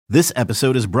This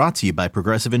episode is brought to you by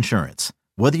Progressive Insurance.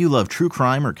 Whether you love true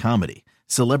crime or comedy,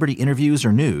 celebrity interviews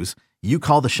or news, you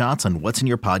call the shots on what's in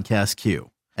your podcast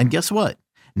queue. And guess what?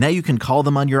 Now you can call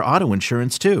them on your auto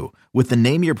insurance too with the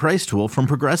Name Your Price tool from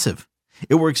Progressive.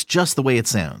 It works just the way it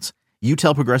sounds. You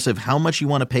tell Progressive how much you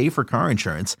want to pay for car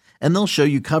insurance, and they'll show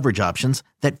you coverage options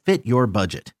that fit your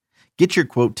budget. Get your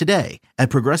quote today at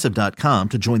Progressive.com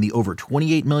to join the over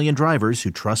 28 million drivers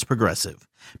who trust Progressive.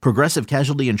 Progressive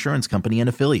Casualty Insurance Company and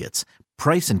Affiliates.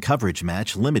 Price and coverage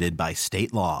match limited by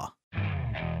state law.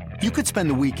 You could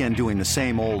spend the weekend doing the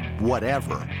same old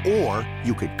whatever, or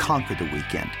you could conquer the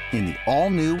weekend in the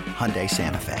all-new Hyundai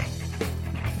Santa Fe.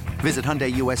 Visit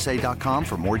HyundaiUSA.com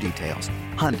for more details.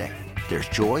 Hyundai, there's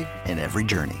joy in every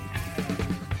journey.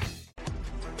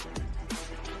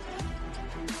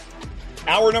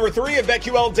 Hour number 3 of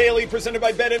BetQL Daily, presented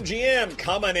by BetMGM.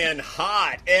 Coming in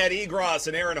hot. Ed Egros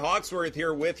and Aaron Hawksworth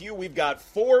here with you. We've got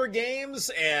 4 games,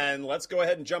 and let's go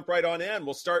ahead and jump right on in.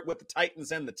 We'll start with the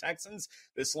Titans and the Texans.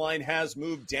 This line has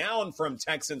moved down from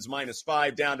Texans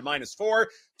 -5 down to -4.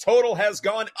 Total has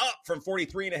gone up from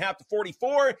 43.5 to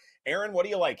 44. Aaron, what do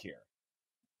you like here?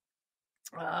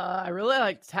 I really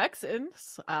like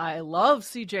Texans. I love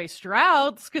CJ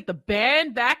Stroud. Let's get the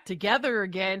band back together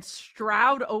again.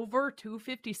 Stroud over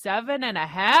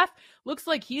 257.5. Looks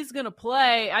like he's going to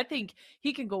play. I think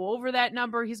he can go over that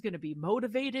number. He's going to be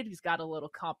motivated. He's got a little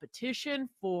competition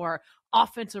for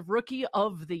Offensive Rookie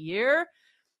of the Year.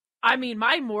 I mean,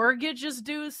 my mortgage is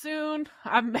due soon.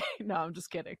 No, I'm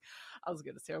just kidding. I was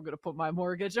going to say I'm going to put my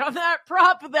mortgage on that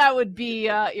prop, but that would be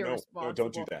irresponsible. No,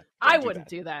 don't do that. I wouldn't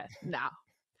do that. No.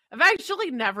 I've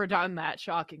actually never done that,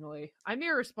 shockingly. I'm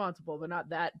irresponsible, but not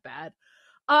that bad.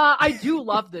 I do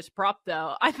love this prop,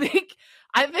 though. I think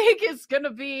it's going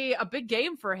to be a big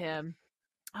game for him.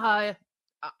 I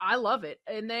love it.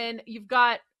 And then you've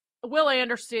got Will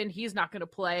Anderson. He's not going to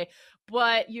play.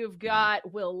 But you've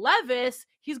got Will Levis.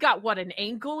 He's got, an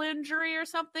ankle injury or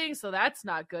something? So that's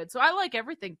not good. So I like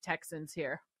everything Texans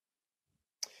here.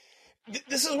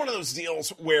 This is one of those deals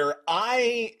where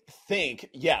I think,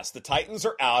 yes, the Titans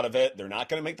are out of it. They're not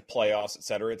going to make the playoffs, et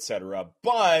cetera,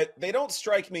 but they don't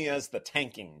strike me as the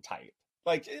tanking type.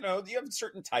 Like, you have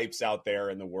certain types out there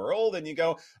in the world, and you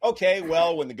go, okay,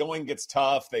 well, when the going gets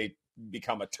tough, they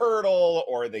become a turtle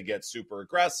or they get super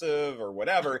aggressive or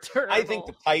whatever. I think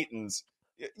the Titans...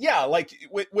 Yeah, like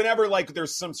whenever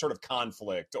there's some sort of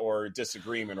conflict or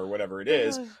disagreement or whatever it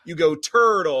is, you go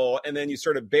turtle and then you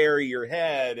sort of bury your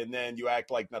head and then you act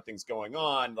like nothing's going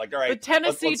on. Like, all right, the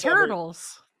Tennessee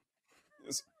Turtles.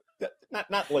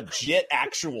 Not legit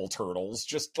actual turtles,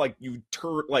 just like you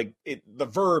the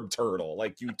verb turtle,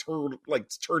 like you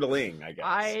turtling, I guess.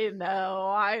 I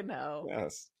know.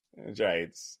 Yes.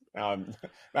 Right. Now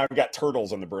I've got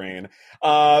turtles on the brain.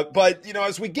 But,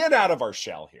 as we get out of our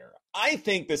shell here, I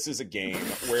think this is a game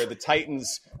where the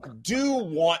Titans do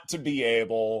want to be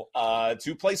able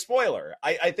to play spoiler.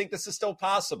 I think this is still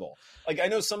possible. Like, I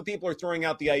know some people are throwing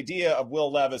out the idea of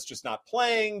Will Levis just not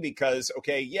playing because,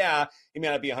 okay, yeah, he may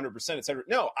not be 100%, et cetera.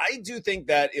 No, I do think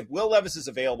that if Will Levis is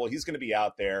available, he's going to be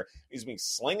out there. He's going to be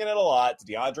slinging it a lot to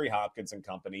DeAndre Hopkins and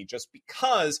company just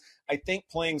because I think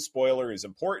playing spoiler is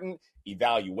important.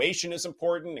 Evaluation is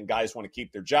important, and guys want to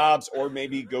keep their jobs or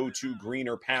maybe go to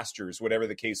greener pastures, whatever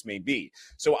the case may be.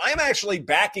 So I'm actually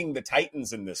backing the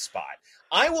Titans in this spot.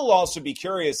 I will also be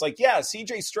curious,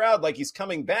 CJ Stroud, he's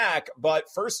coming back,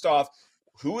 but first off,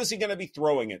 who is he going to be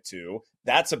throwing it to?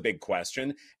 That's a big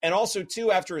question. And also,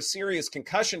 too, after a serious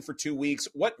concussion for 2 weeks,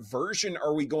 what version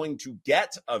are we going to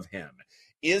get of him?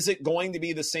 Is it going to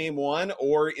be the same one,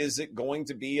 or is it going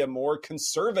to be a more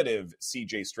conservative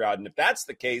CJ Stroud? And if that's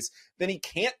the case, then he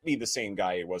can't be the same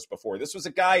guy he was before. This was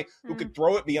a guy who could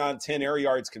throw it beyond 10 air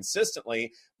yards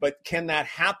consistently, but can that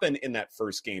happen in that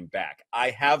first game back? I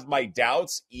have my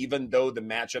doubts, even though the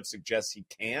matchup suggests he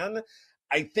can.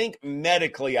 I think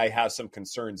medically I have some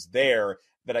concerns there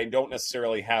that I don't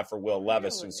necessarily have for Will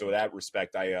Levis. Really? And so in that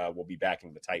respect, I will be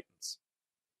backing the Titans.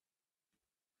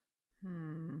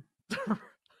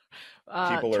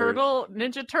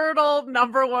 Ninja Turtle,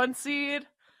 number 1 seed.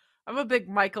 I'm a big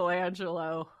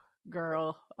Michelangelo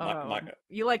girl.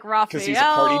 You like Raphael? Because he's a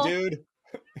party dude?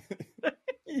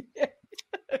 Yes.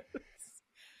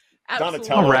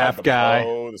 Donatello, a Raph guy.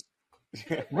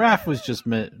 Raph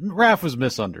was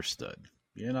misunderstood,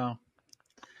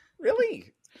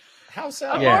 Really? How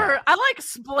so? Yeah. Or I like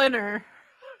Splinter.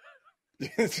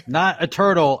 Not a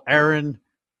turtle, Aaron.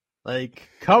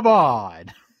 Come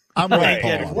on. I'm right. with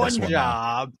Paul Get on one this one.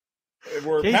 job.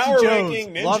 We're Casey power Jones.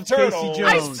 ranking Ninja Love Turtle. Casey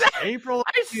Jones. April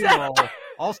O'Neil,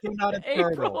 also not a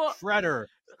turtle. April. Shredder,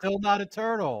 still not a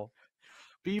turtle.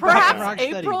 Perhaps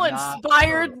April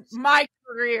inspired my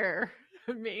career.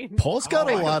 I mean, Paul's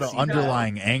got a lot of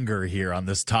underlying anger here on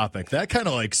this topic. That kind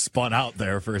of like spun out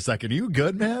there for a second. Are you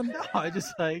good, man? No, I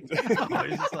just like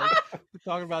we're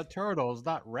talking about turtles,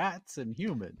 not rats and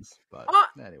humans. But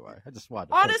anyway, I just wanted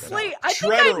to honestly, I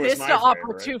think I missed an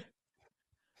opportunity.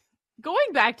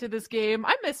 Going back to this game,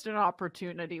 I missed an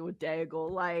opportunity with Daigle.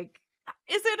 Like,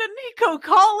 is it a Nico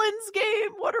Collins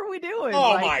game? What are we doing?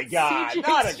 Oh my God,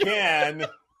 not again.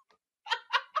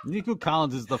 Nico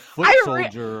Collins is the foot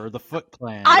soldier or the Foot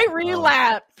Clan. I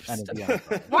relapsed.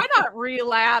 Why not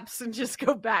relapse and just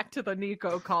go back to the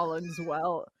Nico Collins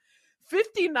well?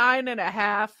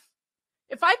 59.5.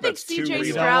 If I think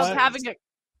CJ Stroud's having a...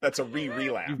 That's a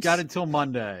relapse. You've got until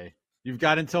Monday.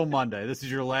 This is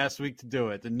your last week to do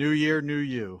it. The new year, new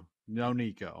you. No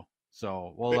Nico.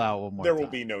 So we'll allow one more There time.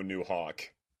 will be no new Hawk.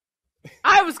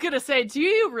 I was going to say, do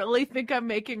you really think I'm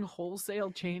making wholesale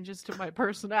changes to my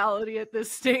personality at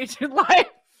this stage in life?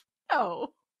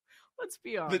 No. Let's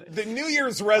be honest. The New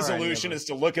Year's resolution is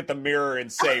to look at the mirror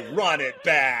and say, run it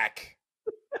back.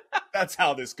 That's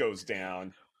how this goes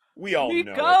down. We all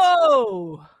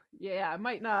know it. Yeah, I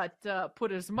might not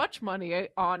put as much money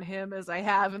on him as I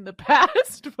have in the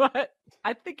past, but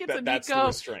I think it's a Nico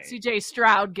CJ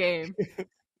Stroud game.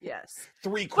 Yes.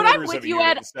 3/4 of a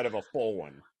unit instead of a full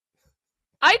one.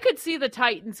 I could see the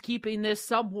Titans keeping this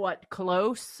somewhat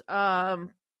close, but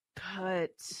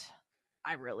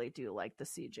I really do like the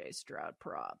CJ Stroud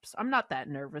props. I'm not that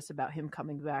nervous about him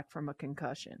coming back from a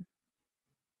concussion.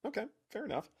 Okay, fair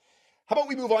enough. How about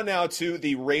we move on now to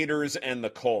the Raiders and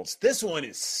the Colts? This one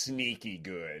is sneaky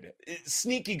good. It's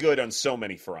sneaky good on so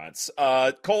many fronts.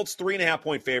 Colts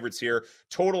 3.5-point favorites here,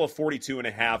 total of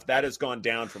 42.5. That has gone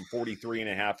down from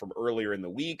 43.5 from earlier in the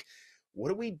week. What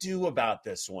do we do about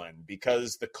this one?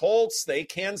 Because the Colts, they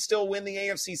can still win the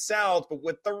AFC South, but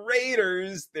with the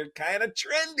Raiders, they're kind of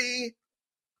trendy.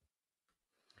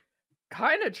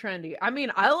 I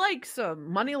mean, I like some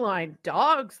moneyline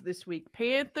dogs this week.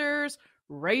 Panthers,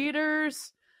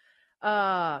 Raiders,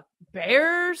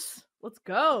 Bears. Let's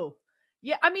go.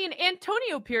 Yeah, I mean,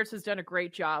 Antonio Pierce has done a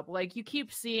great job. Like, you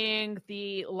keep seeing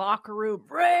the locker room,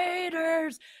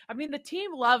 Raiders. I mean, the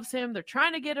team loves him. They're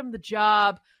trying to get him the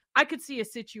job. I could see a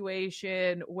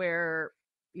situation where,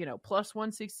 plus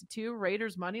 162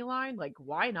 Raiders money line. Like,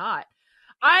 why not?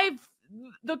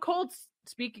 The Colts,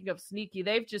 speaking of sneaky,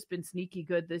 they've just been sneaky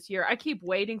good this year. I keep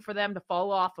waiting for them to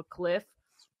fall off a cliff.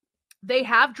 They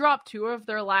have dropped 2 of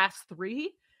their last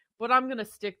 3, but I'm going to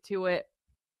stick to it.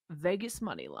 Vegas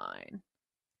money line.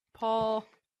 Paul,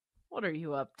 what are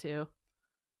you up to?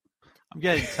 I'm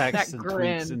getting texts and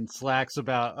tweets and slacks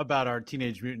about our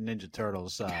Teenage Mutant Ninja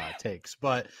Turtles takes,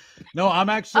 but no, I'm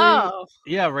actually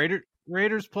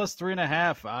Raiders plus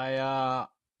 3.5.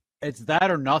 It's that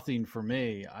or nothing for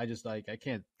me. I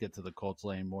can't get to the Colts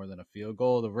lane more than a field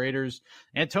goal. The Raiders,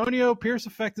 Antonio Pierce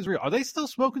effect is real. Are they still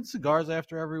smoking cigars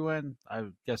after every win? I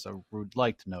guess I would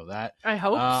like to know that. I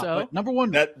hope so. But number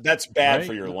one, that's bad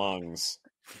for your lungs.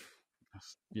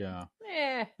 Yeah.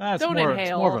 Don't inhale.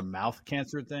 It's more of a mouth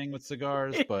cancer thing with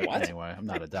cigars, but anyway, I'm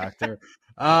not a doctor.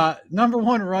 Number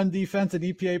one run defense and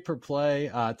EPA per play,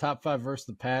 top 5 versus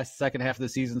the pass, second half of the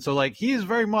season. So he is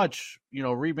very much,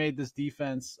 remade this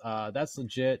defense. That's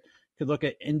legit. Could look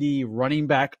at Indy running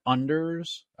back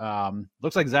unders.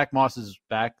 Looks like Zach Moss is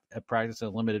back at practice in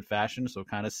a limited fashion. So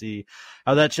kind of see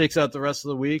how that shakes out the rest of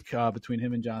the week between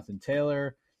him and Jonathan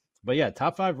Taylor. But yeah,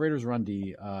 top 5 Raiders run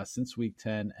D since week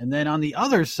 10. And then on the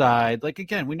other side,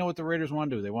 again, we know what the Raiders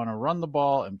want to do. They want to run the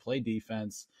ball and play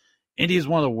defense. Indy is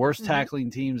one of the worst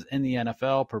tackling teams in the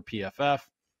NFL per PFF.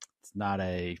 It's not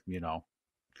a,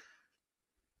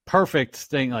 perfect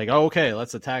thing. Okay,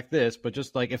 let's attack this. But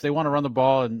just if they want to run the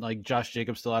ball and Josh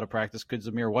Jacobs still out of practice, could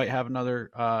Zamir White have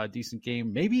another decent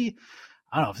game? Maybe,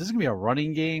 I don't know if this is going to be a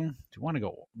running game. Do you want to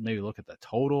go maybe look at the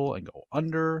total and go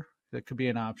under? That could be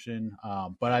an option.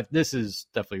 But this is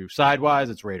definitely sidewise.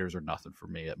 It's Raiders or nothing for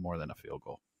me at more than a field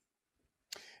goal.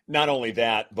 Not only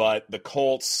that, but the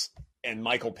Colts and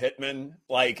Michael Pittman,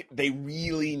 they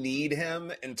really need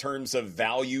him in terms of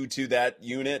value to that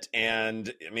unit.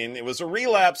 And I mean, it was a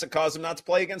relapse that caused him not to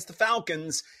play against the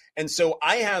Falcons. And so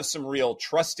I have some real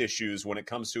trust issues when it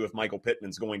comes to if Michael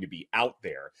Pittman's going to be out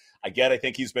there. I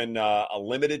think he's been a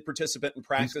limited participant in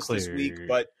practice this week,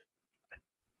 but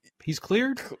he's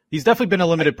cleared. He's definitely been a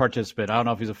limited participant. I don't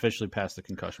know if he's officially passed the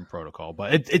concussion protocol,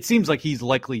 but it seems like he's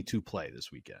likely to play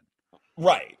this weekend.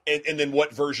 Right. And then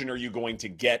what version are you going to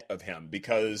get of him?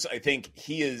 Because I think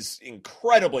he is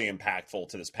incredibly impactful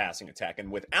to this passing attack.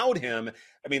 And without him,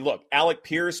 I mean, look, Alec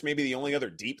Pierce may be the only other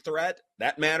deep threat.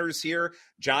 That matters here.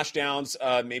 Josh Downs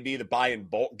may be the buy and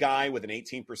bulk guy with an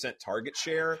 18% target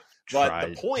share. But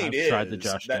the point is, tried the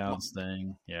Josh Downs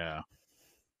thing. Yeah.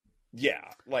 Yeah,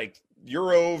 like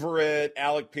you're over it.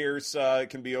 Alec Pierce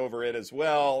can be over it as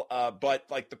well. But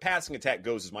like the passing attack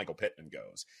goes as Michael Pittman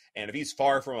goes. And if he's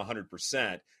far from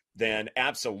 100%, then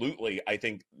absolutely, I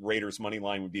think Raiders money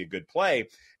line would be a good play.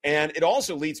 And it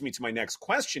also leads me to my next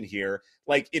question here.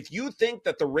 Like, if you think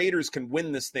that the Raiders can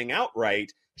win this thing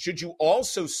outright, should you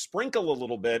also sprinkle a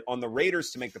little bit on the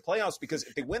Raiders to make the playoffs? Because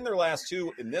if they win their last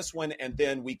two in this one and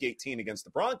then week 18 against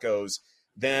the Broncos,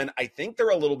 then I think they're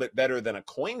a little bit better than a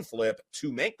coin flip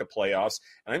to make the playoffs.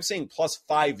 And I'm saying plus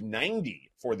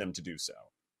 590 for them to do so.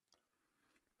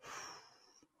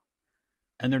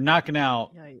 And they're knocking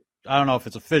out, I don't know if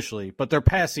it's officially, but they're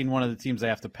passing one of the teams they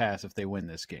have to pass if they win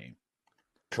this game.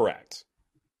 Correct.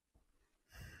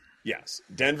 Yes.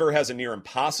 Denver has a near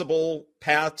impossible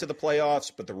path to the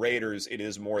playoffs, but the Raiders, it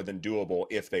is more than doable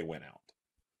if they win out.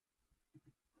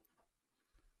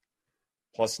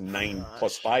 Plus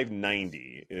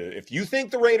 590. If you think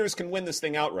the Raiders can win this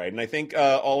thing outright, and I think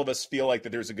all of us feel like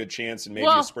that there's a good chance, and maybe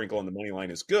a sprinkle on the money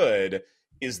line is good,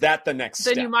 is that the next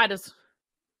step? Then you might as...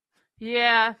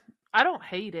 Yeah, I don't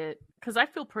hate it, because I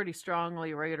feel pretty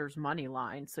strongly Raiders money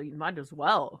line, so you might as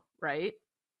well, right?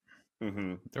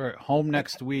 Mm-hmm. They're at home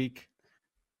next week,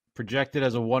 projected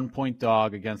as a 1-point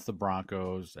dog against the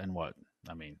Broncos, and what?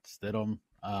 I mean, Stidham.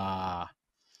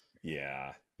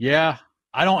 Yeah.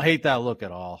 I don't hate that look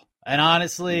at all. And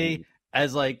honestly,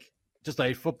 as like just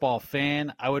a football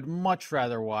fan, I would much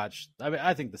rather watch. I mean,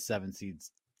 I think the 7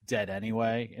 seed's dead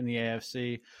anyway in the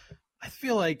AFC. I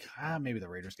feel like maybe the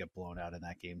Raiders get blown out in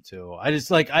that game too. I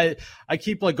just like I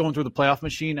keep like going through the playoff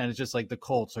machine, and it's just like the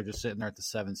Colts are just sitting there at the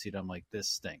 7 seed. I'm like, this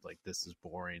stinks. Like, this is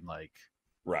boring. Like,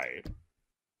 right.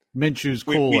 Minshew's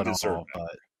cool we and deserve all,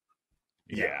 but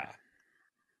yeah.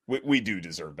 We do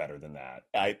deserve better than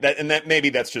that. Maybe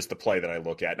that's just the play that I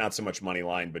look at, not so much money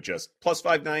line, but just plus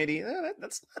 590.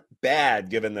 That's not bad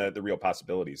given the real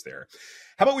possibilities there.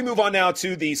 How about we move on now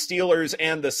to the Steelers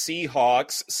and the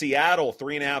Seahawks? Seattle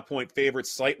 3.5-point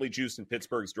favorites, slightly juiced in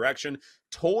Pittsburgh's direction.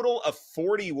 Total of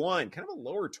 41, kind of a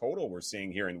lower total we're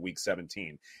seeing here in Week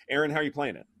 17. Aaron, how are you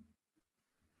playing it?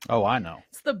 Oh, I know.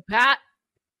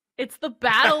 It's the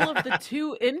battle of the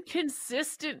two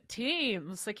inconsistent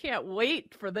teams. I can't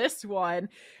wait for this one.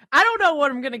 I don't know what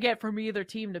I'm going to get from either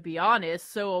team, to be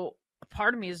honest. So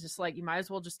part of me is just like, you might as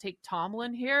well just take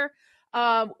Tomlin here.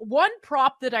 One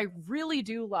prop that I really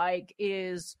do like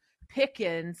is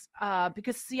Pickens,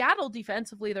 because Seattle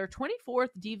defensively, they're 24th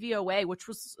DVOA, which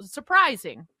was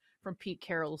surprising from Pete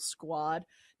Carroll's squad.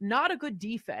 Not a good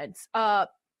defense.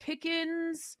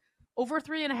 Pickens over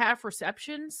 3.5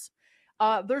 receptions.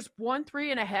 There's 1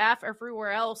 3.5. Everywhere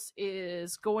else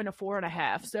is going to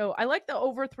 4.5. So I like the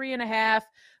over 3.5.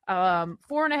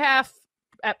 4.5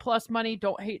 at plus money.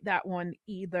 Don't hate that one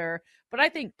either. But I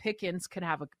think Pickens can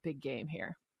have a big game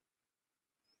here.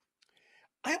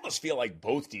 I almost feel like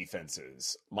both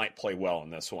defenses might play well in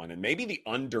this one, and maybe the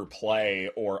underplay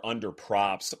or under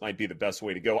props might be the best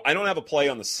way to go. I don't have a play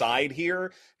on the side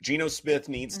here. Geno Smith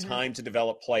needs time to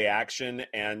develop play action,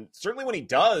 and certainly when he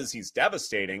does, he's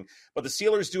devastating. But the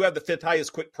Steelers do have the 5th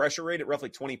highest quick pressure rate at roughly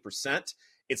 20%.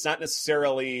 It's not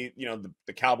necessarily,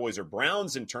 the Cowboys or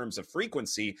Browns in terms of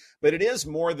frequency, but it is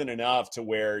more than enough to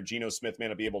where Geno Smith may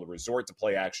not be able to resort to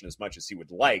play action as much as he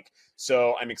would like.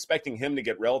 So I'm expecting him to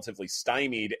get relatively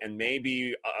stymied, and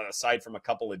maybe aside from a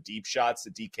couple of deep shots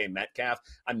to DK Metcalf,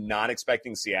 I'm not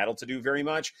expecting Seattle to do very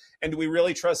much. And do we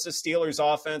really trust the Steelers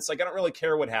offense? Like, I don't really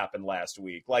care what happened last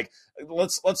week. Like,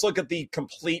 let's look at the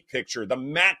complete picture, the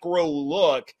macro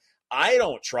look. I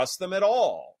don't trust them at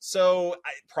all. So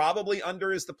probably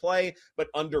under is the play, but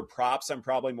under props I'm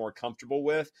probably more comfortable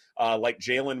with. Like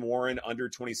Jaylen Warren under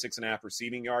 26.5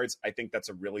 receiving yards. I think that's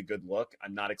a really good look.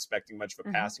 I'm not expecting much of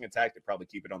a passing attack. They probably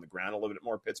keep it on the ground a little bit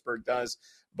more, Pittsburgh does.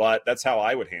 But that's how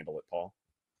I would handle it, Paul.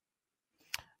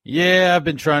 Yeah, I've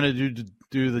been trying to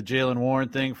do the Jaylen Warren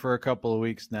thing for a couple of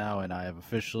weeks now, and I have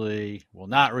officially will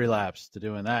not relapse to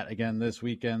doing that again this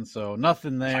weekend. So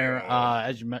nothing there.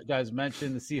 As you guys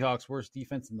mentioned, the Seahawks' worst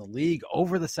defense in the league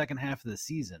over the second half of the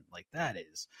season. Like, that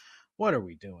is, what are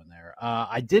we doing there?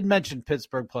 I did mention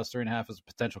Pittsburgh plus 3.5 as a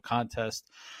potential contest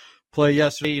play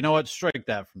yesterday. You know what? Strike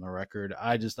that from the record.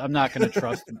 I'm not going to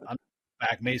trust him.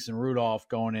 Back Mason Rudolph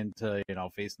going into,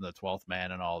 facing the 12th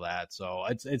man and all that. So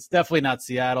it's definitely not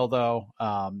Seattle, though.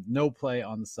 No play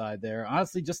on the side there.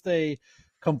 Honestly, just a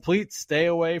complete stay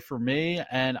away for me.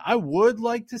 And I would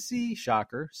like to see,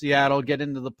 shocker, Seattle get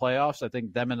into the playoffs. I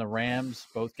think them and the Rams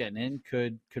both getting in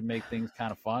could make things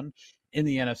kind of fun in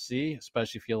the NFC,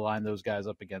 especially if you line those guys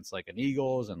up against like an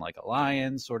Eagles and like a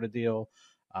Lions sort of deal.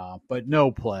 But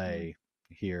no play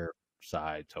here,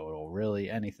 side total, really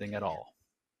anything at all.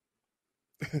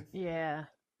 Yeah,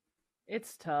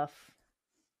 it's tough.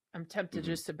 I'm tempted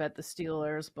just to bet the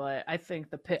Steelers, but I think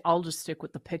I'll just stick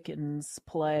with the Pickens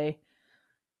play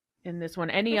in this one.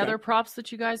 Any other props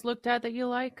that you guys looked at that you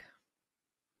like?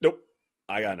 Nope.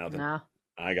 I got nothing. Nah.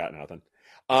 I got nothing.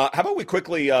 How about we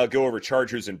quickly go over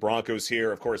Chargers and Broncos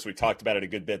here? Of course, we talked about it a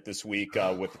good bit this week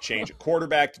with the change at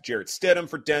quarterback to Jarrett Stidham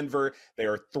for Denver. They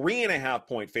are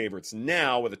 3.5-point favorites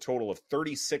now with a total of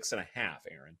 36.5,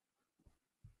 Aaron.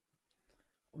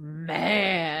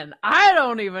 Man, I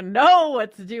don't even know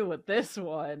what to do with this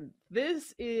one.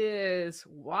 This is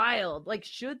wild. Like,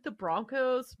 should the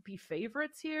Broncos be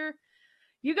favorites here?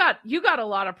 You got a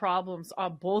lot of problems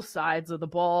on both sides of the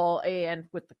ball, and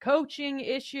with the coaching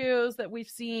issues that we've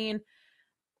seen,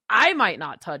 I might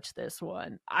not touch this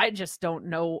one. I just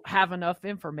don't have enough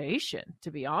information,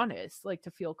 to be honest, like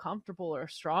to feel comfortable or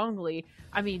strongly.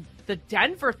 I mean, the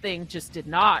Denver thing just did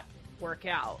not work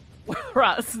out.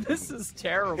 Russ, this is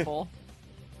terrible.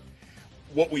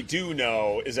 What we do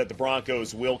know is that the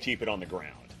Broncos will keep it on the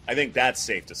ground. I think that's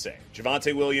safe to say.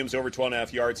 Javonte Williams over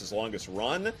 12.5 yards his longest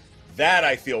run. That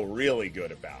I feel really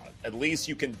good about. At least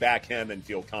you can back him and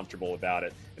feel comfortable about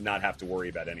it and not have to worry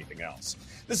about anything else.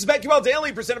 This is BetQL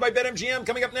Daily presented by BetMGM.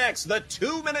 Coming up next, the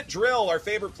 2-minute drill, our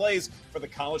favorite plays for the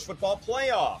college football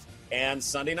playoff and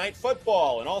Sunday night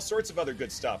football and all sorts of other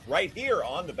good stuff right here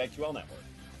on the BetQL Network.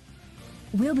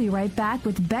 We'll be right back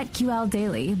with BetQL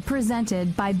Daily,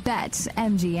 presented by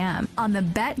BetMGM on the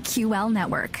BetQL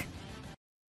Network.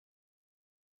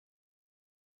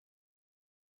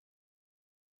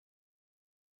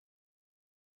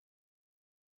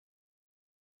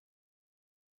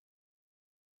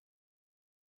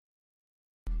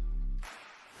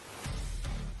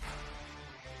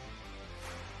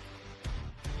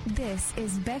 This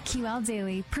is BetQL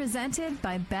Daily, presented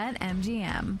by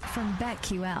BetMGM from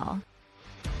BetQL.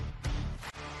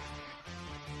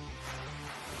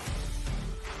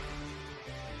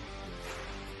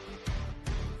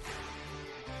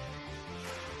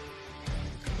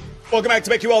 Welcome back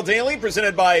to BetQL Daily,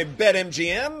 presented by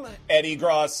BetMGM. Eddie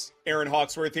Gross, Aaron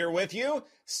Hawksworth here with you.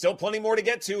 Still plenty more to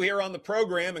get to here on the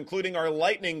program, including our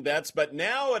lightning bets. But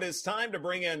now it is time to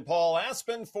bring in Paul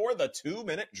Aspen for the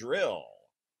 2-minute drill.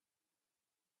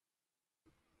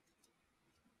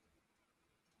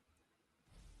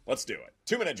 Let's do it.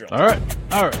 2-minute drill. All right.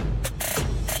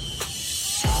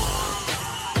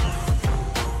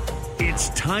 It's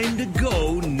time to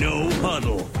go no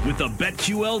huddle with the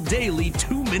BetQL Daily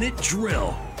 2-minute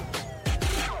drill.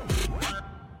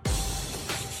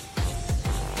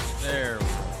 There we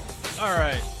go. All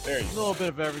right. There you go. A little bit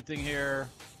of everything here.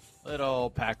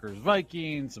 Little Packers,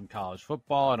 Vikings, some college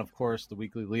football, and of course the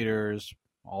weekly leaders,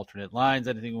 alternate lines,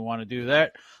 anything we want to do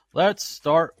there. Let's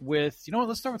start with,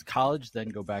 let's start with college, then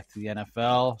go back to the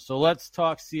NFL. So let's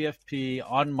talk CFP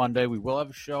on Monday. We will have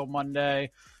a show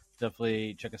Monday.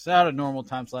 Definitely check us out at normal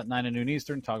time slot, 9 and noon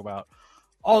Eastern. Talk about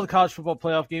all the college football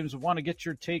playoff games. We want to get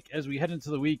your take as we head into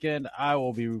the weekend. I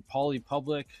will be Paulie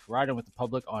Public, riding with the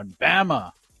public on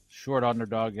Bama. Short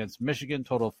underdog against Michigan,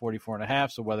 total of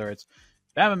 44.5. So whether it's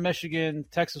Bama, Michigan,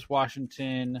 Texas,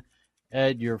 Washington,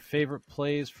 Ed, your favorite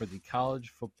plays for the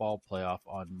college football playoff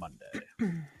on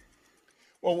Monday?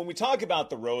 Well, when we talk about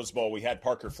the Rose Bowl, we had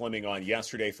Parker Fleming on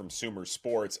yesterday from Sumer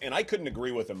Sports, and I couldn't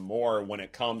agree with him more when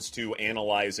it comes to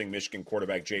analyzing Michigan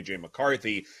quarterback J.J.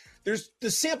 McCarthy.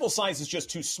 The sample size is just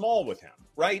too small with him,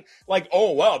 right? Like,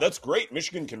 oh, wow, that's great.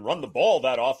 Michigan can run the ball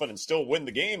that often and still win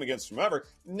the game against whomever.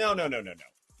 No.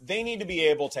 They need to be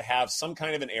able to have some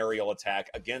kind of an aerial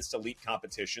attack against elite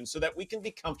competition so that we can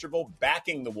be comfortable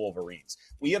backing the Wolverines.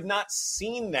 We have not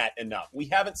seen that enough. We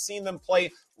haven't seen them play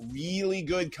really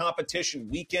good competition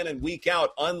week in and week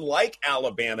out, unlike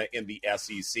Alabama in the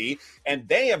SEC, and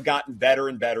they have gotten better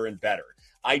and better and better.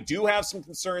 I do have some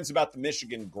concerns about the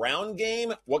Michigan ground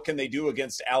game. What can they do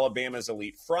against Alabama's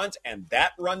elite front and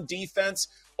that run defense?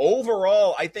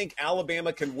 Overall, I think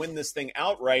Alabama can win this thing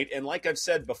outright. And like I've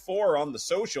said before on the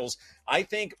socials, I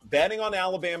think betting on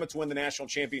Alabama to win the national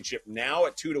championship now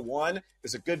at 2-1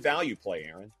 is a good value play,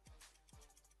 Aaron.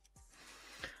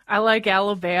 I like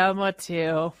Alabama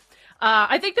too.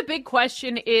 I think the big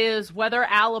question is whether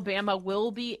Alabama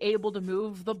will be able to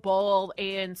move the ball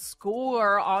and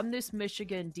score on this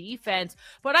Michigan defense.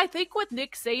 But I think with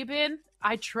Nick Saban,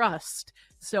 I trust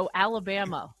So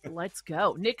Alabama, let's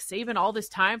go. Nick Saban all this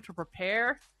time to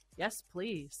prepare. Yes,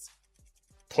 please.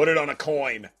 Put it on a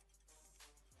coin.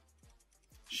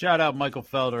 Shout out Michael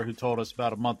Felder, who told us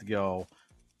about a month ago,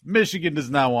 Michigan does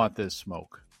not want this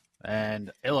smoke.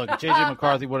 And hey, look, J.J.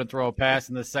 McCarthy wouldn't throw a pass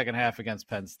in the second half against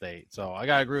Penn State. So I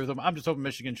got to agree with him. I'm just hoping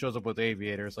Michigan shows up with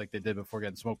aviators like they did before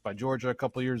getting smoked by Georgia a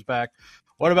couple of years back.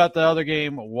 What about the other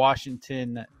game,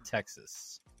 Washington,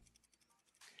 Texas?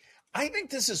 I think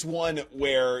this is one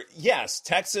where, yes,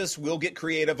 Texas will get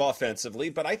creative offensively,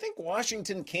 but I think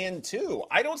Washington can too.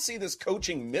 I don't see this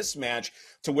coaching mismatch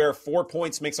to where 4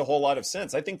 points makes a whole lot of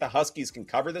sense. I think the Huskies can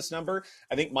cover this number.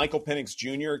 I think Michael Penix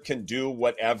Jr. can do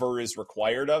whatever is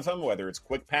required of him, whether it's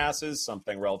quick passes,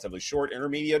 something relatively short,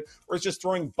 intermediate, or it's just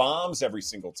throwing bombs every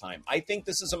single time. I think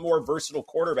this is a more versatile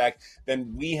quarterback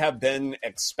than we have been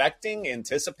expecting,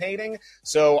 anticipating.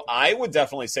 So I would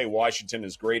definitely say Washington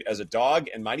is great as a dog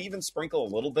and might even sprinkle a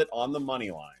little bit on the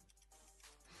money line.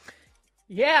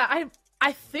 Yeah,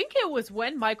 I think it was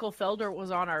when Michael Felder was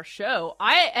on our show.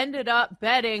 I ended up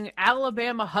betting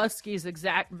Alabama Huskies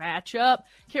exact matchup.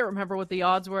 Can't remember what the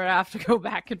odds were. I have to go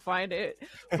back and find it.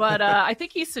 But I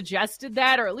think he suggested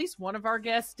that, or at least one of our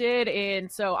guests did.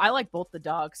 And so I like both the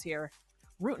dogs here.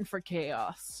 Rooting for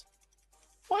chaos.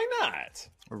 Why not?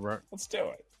 Right. Let's do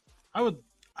it.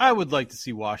 I would like to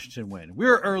see Washington win. We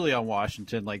were early on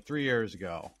Washington like 3 years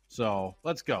ago. So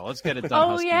let's go. Let's get it done. Oh,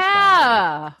 Huskies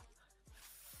yeah.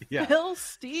 Yeah. Phil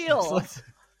Steele. So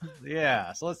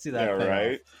let's see that. Yeah,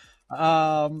 right.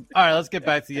 All right, let's get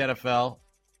back to the NFL.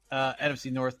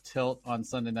 NFC North tilt on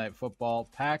Sunday Night Football.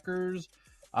 Packers,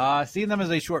 seeing them as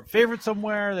a short favorite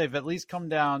somewhere. They've at least come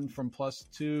down from +2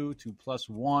 to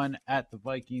 +1 at the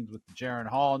Vikings with the Jaron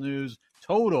Hall news.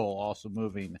 Total also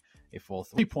moving a full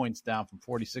 3 points down from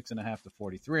 46.5 to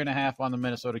 43.5 on the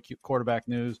Minnesota quarterback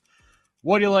news.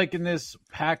 What do you like in this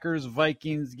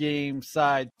Packers-Vikings game?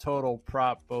 Side, total,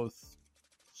 prop, both,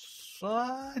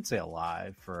 I'd say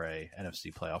alive for a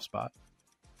NFC playoff spot.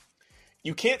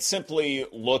 You can't simply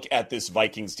look at this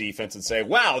Vikings defense and say,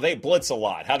 wow, they blitz a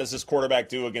lot. How does this quarterback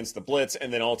do against the blitz?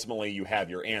 And then ultimately you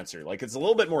have your answer. Like, it's a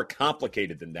little bit more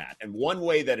complicated than that. And one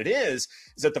way that it is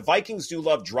that the Vikings do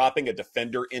love dropping a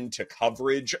defender into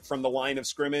coverage from the line of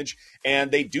scrimmage. And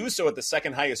they do so at the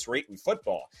second highest rate in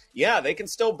football. Yeah, they can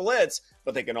still blitz,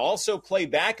 but they can also play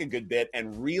back a good bit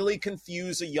and really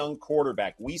confuse a young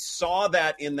quarterback. We saw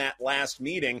that in that last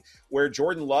meeting where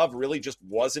Jordan Love really just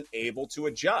wasn't able to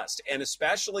adjust. And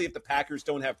especially if the Packers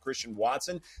don't have Christian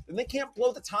Watson, then they can't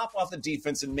blow the top off the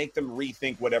defense and make them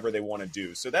rethink whatever they want to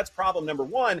do. So that's problem number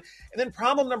one. And then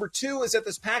problem number two is that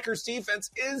this Packers defense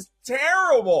is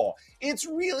terrible. It's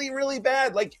really, really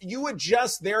bad. Like, you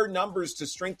adjust their numbers to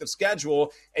strength of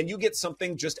schedule and you get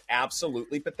something just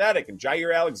absolutely pathetic. And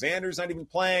Jair Alexander's not even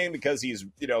playing because he's,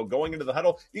 going into the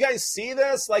huddle. You guys see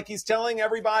this? Like, he's telling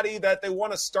everybody that they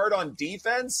want to start on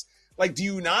defense. Like, do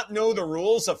you not know the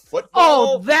rules of football?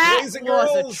 Oh, that was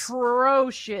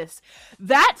atrocious.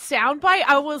 That soundbite,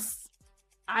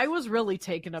 I was really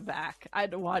taken aback. I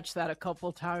had to watch that a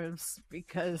couple times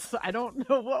because I don't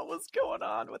know what was going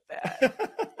on with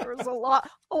that. There was a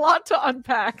lot to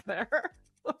unpack there.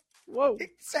 Whoa.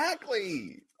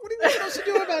 Exactly. What are you supposed to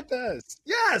do about this?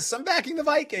 Yes, I'm backing the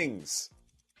Vikings.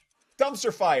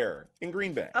 Dumpster fire in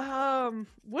Green Bay.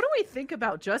 What do we think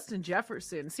about Justin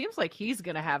Jefferson? Seems like he's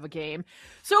going to have a game.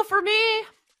 So for me,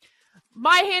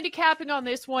 my handicapping on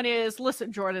this one is,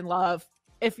 listen, Jordan Love,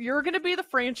 if you're going to be the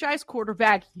franchise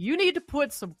quarterback, you need to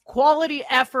put some quality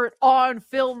effort on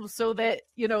film so that,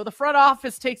 the front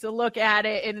office takes a look at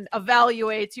it and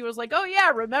evaluates. He was like, oh yeah,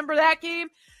 remember that game?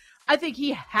 I think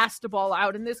he has to ball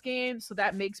out in this game, so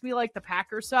that makes me like the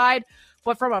Packers side.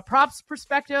 But from a props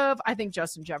perspective, I think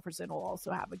Justin Jefferson will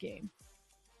also have a game.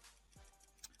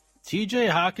 TJ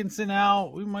Hawkinson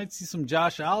out. We might see some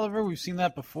Josh Oliver. We've seen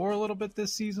that before a little bit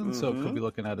this season, so could be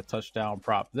looking at a touchdown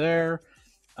prop there.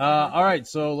 All right,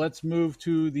 so let's move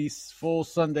to the full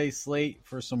Sunday slate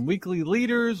for some weekly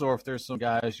leaders, or if there's some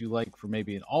guys you like for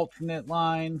maybe an alternate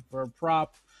line for a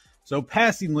prop. So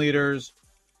passing leaders,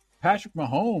 Patrick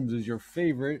Mahomes is your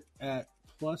favorite at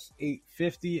plus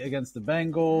 850 against the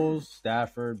Bengals.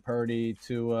 Stafford, Purdy,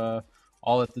 Tua,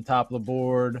 all at the top of the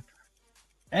board.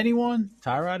 Anyone,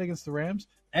 Tyrod against the Rams?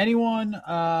 Anyone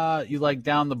you like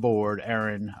down the board,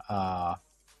 Aaron,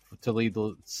 to lead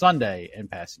the Sunday in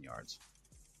passing yards?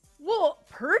 Well,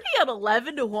 Purdy at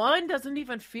 11-1 doesn't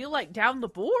even feel like down the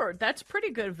board. That's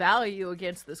pretty good value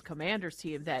against this Commanders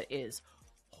team that is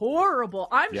horrible.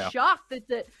 I'm shocked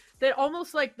that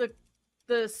almost like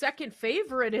the second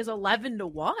favorite is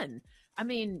 11-1. I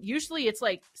mean, usually it's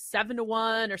like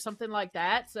 7-1 or something like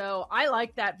that. So I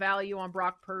like that value on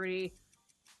Brock Purdy.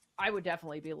 I would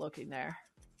definitely be looking there.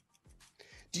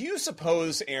 Do you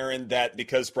suppose, Aaron, that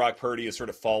because Brock Purdy has sort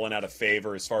of fallen out of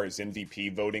favor as far as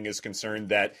MVP voting is concerned,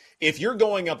 that if you're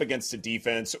going up against a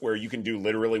defense where you can do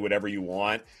literally whatever you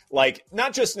want, like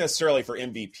not just necessarily for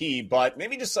MVP, but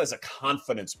maybe just as a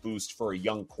confidence boost for a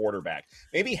young quarterback,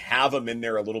 maybe have him in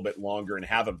there a little bit longer and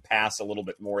have him pass a little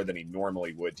bit more than he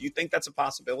normally would? Do you think that's a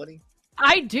possibility?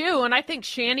 I do, and I think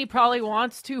Shanny probably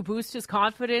wants to boost his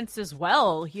confidence as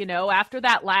well. You know, after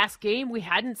that last game, we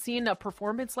hadn't seen a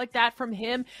performance like that from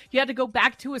him. He had to go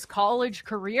back to his college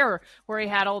career where he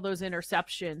had all those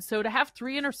interceptions. So to have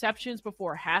 3 interceptions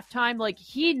before halftime, like,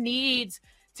 he needs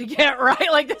to get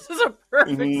right. Like, this is a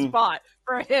perfect spot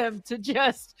for him to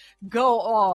just go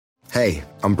all. Hey,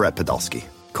 I'm Brett Podolsky,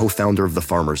 co-founder of The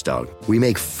Farmer's Dog. We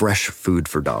make fresh food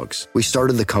for dogs. We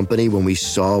started the company when we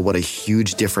saw what a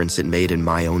huge difference it made in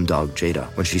my own dog, Jada,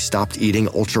 when she stopped eating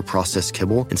ultra-processed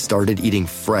kibble and started eating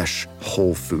fresh,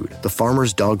 whole food. The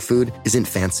Farmer's Dog food isn't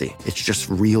fancy. It's just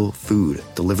real food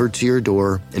delivered to your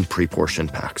door in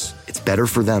pre-portioned packs. It's better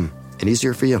for them and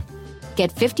easier for you.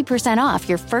 Get 50% off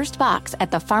your first box at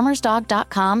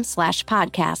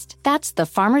thefarmersdog.com/podcast. That's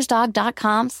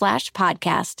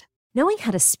thefarmersdog.com/podcast. Knowing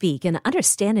how to speak and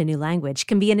understand a new language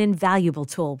can be an invaluable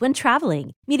tool when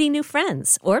traveling, meeting new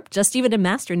friends, or just even to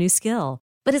master a new skill.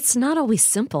 But it's not always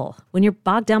simple when you're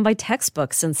bogged down by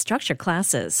textbooks and structured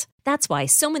classes. That's why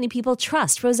so many people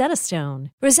trust Rosetta Stone.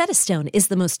 Rosetta Stone is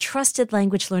the most trusted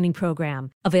language learning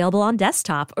program, available on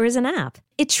desktop or as an app.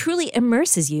 It truly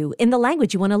immerses you in the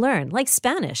language you want to learn, like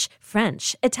Spanish,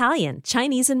 French, Italian,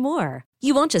 Chinese, and more.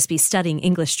 You won't just be studying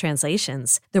English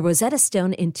translations. The Rosetta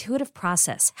Stone intuitive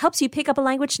process helps you pick up a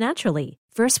language naturally,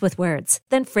 first with words,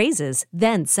 then phrases,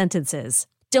 then sentences.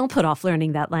 Don't put off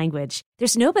learning that language.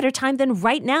 There's no better time than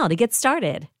right now to get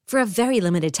started. For a very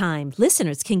limited time,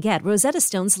 listeners can get Rosetta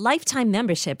Stone's lifetime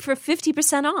membership for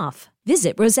 50% off.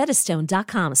 Visit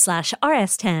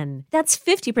rosettastone.com/rs10. That's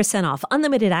 50% off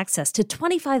unlimited access to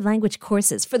 25 language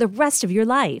courses for the rest of your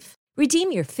life.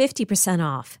 Redeem your 50%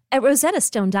 off at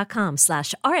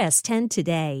rosettastone.com/rs10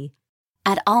 today.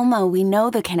 At Alma, we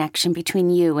know the connection between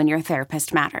you and your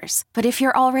therapist matters. But if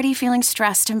you're already feeling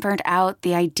stressed and burnt out,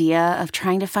 the idea of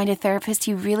trying to find a therapist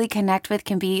you really connect with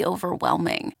can be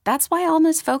overwhelming. That's why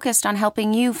Alma's focused on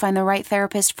helping you find the right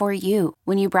therapist for you.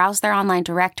 When you browse their online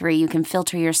directory, you can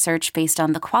filter your search based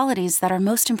on the qualities that are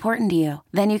most important to you.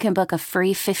 Then you can book a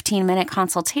free 15-minute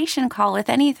consultation call with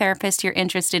any therapist you're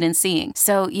interested in seeing,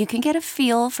 so you can get a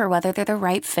feel for whether they're the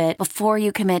right fit before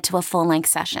you commit to a full-length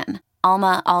session.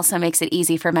 Alma also makes it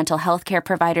easy for mental health care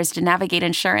providers to navigate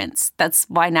insurance. That's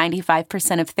why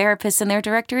 95% of therapists in their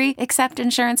directory accept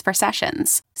insurance for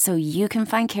sessions, so you can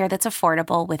find care that's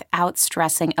affordable without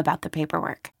stressing about the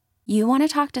paperwork. You want to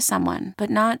talk to someone,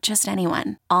 but not just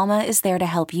anyone. Alma is there to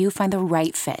help you find the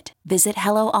right fit. Visit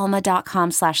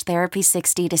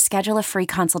helloalma.com/therapy60 to schedule a free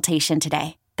consultation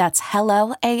today. That's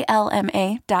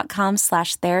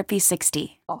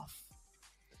helloalma.com/therapy60.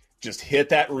 Just hit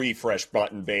that refresh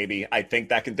button, baby. I think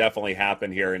that can definitely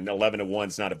happen here, and 11-1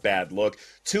 is not a bad look.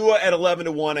 Tua at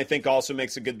 11-1, I think, also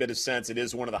makes a good bit of sense. It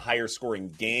is one of the higher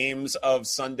scoring games of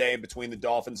Sunday between the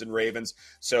Dolphins and Ravens.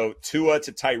 So Tua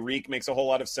to Tyreek makes a whole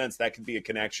lot of sense. That could be a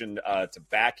connection to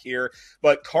back here.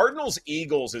 But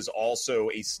Cardinals-Eagles is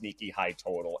also a sneaky high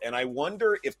total, and I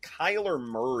wonder if Kyler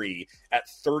Murray at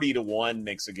 30-1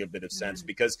 makes a good bit of sense,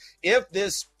 because if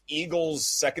this Eagles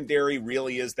secondary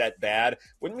really is that bad,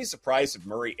 wouldn't be surprised if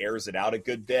Murray airs it out a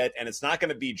good bit. And it's not going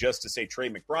to be just to say Trey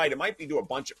McBride. It might be to a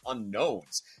bunch of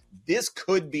unknowns. This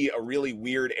could be a really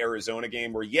weird Arizona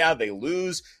game where, yeah, they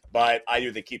lose, but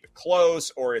either they keep it close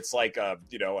or it's like a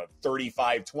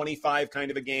 35-25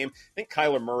 kind of a game. I think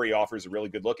Kyler Murray offers a really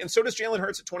good look. And so does Jalen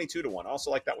Hurts at 22-1. I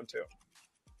also like that one too.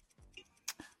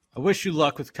 I wish you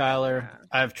luck with Kyler.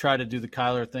 I've tried to do the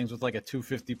Kyler things with like a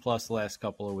 250 plus the last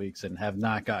couple of weeks and have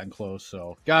not gotten close.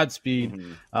 So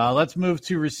Godspeed. Let's move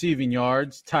to receiving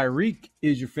yards. Tyreek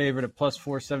is your favorite at plus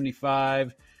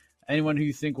 475. Anyone who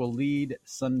you think will lead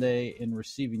Sunday in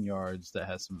receiving yards that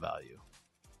has some value?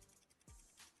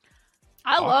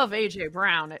 I love A.J.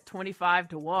 Brown at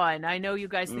 25-1. I know you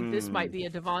guys think this might be a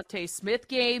Devontae Smith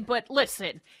game, but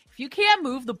listen, if you can't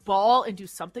move the ball and do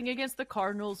something against the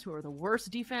Cardinals, who are the worst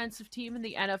defensive team in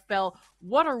the NFL,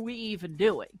 what are we even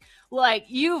doing? Like,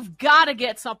 you've got to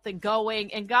get something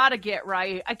going and got to get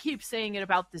right. I keep saying it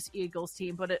about this Eagles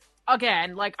team, but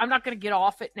again, like, I'm not going to get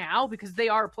off it now because they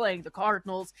are playing the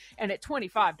Cardinals, and at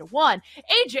 25-1,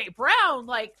 A.J. Brown,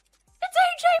 like, it's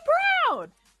A.J.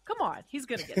 Brown. Come on, he's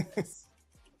going to get this.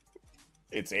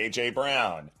 It's A.J.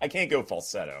 Brown. I can't go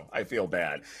falsetto. I feel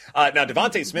bad. Now,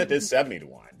 Devontae Smith is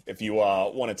 70-1 if you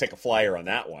want to take a flyer on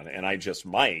that one, and I just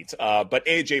might. But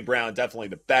A.J. Brown, definitely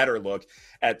the better look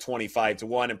at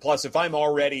 25-1. And plus, if I'm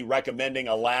already recommending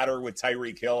a ladder with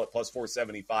Tyreek Hill at plus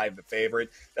 475, the favorite,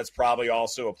 that's probably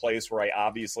also a place where I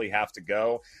obviously have to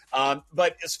go.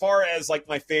 But as far as like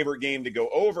my favorite game to go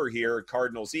over here,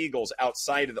 Cardinals-Eagles,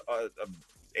 outside of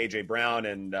A.J. Brown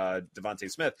and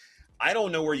Devontae Smith, I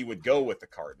don't know where you would go with the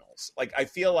Cardinals. Like, I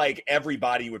feel like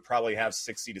everybody would probably have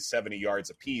 60 to 70 yards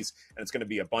apiece, and it's going to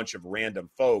be a bunch of random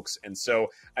folks. And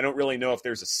so I don't really know if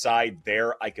there's a side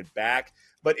there I could back.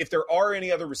 But if there are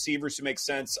any other receivers who make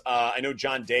sense, I know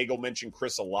John Daigle mentioned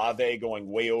Chris Olave going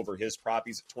way over his prop.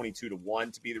 He's at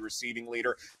 22-1 to be the receiving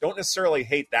leader. Don't necessarily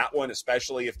hate that one,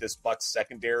 especially if this Bucs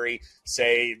secondary,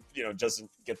 say, doesn't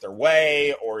get their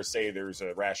way, or say there's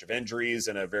a rash of injuries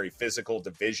in a very physical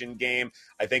division game.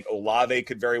 I think Olave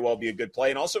could very well be a good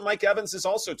play. And also Mike Evans is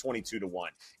also 22-1.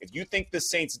 If you think the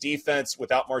Saints defense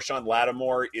without Marshawn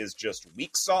Lattimore is just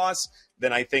weak sauce,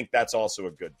 then I think that's also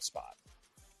a good spot.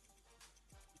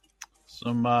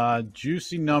 Some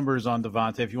juicy numbers on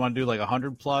Devontae. If you want to do like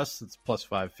 100 plus, it's plus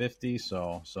 550.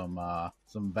 So some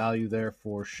value there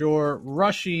for sure.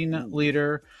 Rushing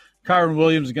leader, Kyren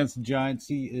Williams against the Giants.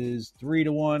 He is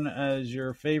 3-1 as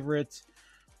your favorite.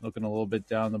 Looking a little bit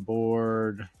down the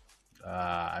board.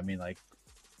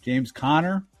 James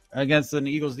Conner against an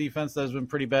Eagles defense that has been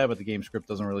pretty bad, but the game script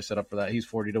doesn't really set up for that. He's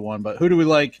 40-1. But who do we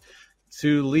like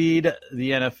to lead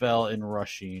the NFL in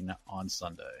rushing on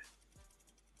Sunday?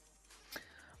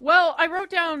 Well, I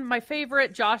wrote down my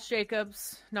favorite, Josh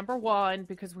Jacobs, number 1,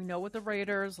 because we know what the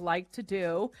Raiders like to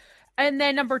do. And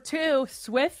then number 2,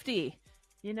 Swifty.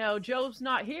 Joe's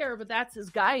not here, but that's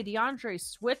his guy, DeAndre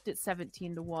Swift at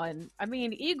 17-1. I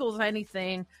mean, Eagles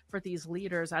anything for these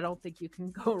leaders. I don't think you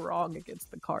can go wrong against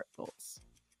the Cardinals.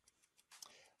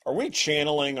 Are we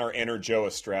channeling our inner Joe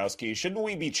Ostrowski? Shouldn't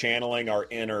we be channeling our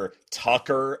inner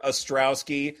Tucker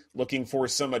Ostrowski, looking for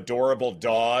some adorable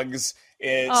dogs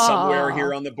somewhere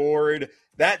here on the board?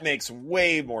 That makes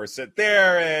way more sense.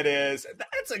 There it is.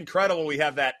 That's incredible. We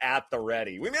have that at the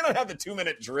ready. We may not have the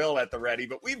 2-minute drill at the ready,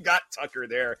 but we've got Tucker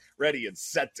there ready and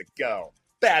set to go.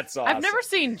 That's awesome. I've never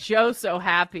seen Joe so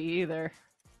happy either.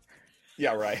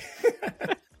 Yeah, right.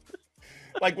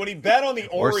 Like when he bet on the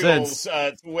Orioles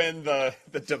to win the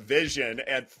division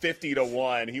at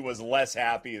 50-1, he was less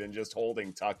happy than just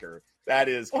holding Tucker. That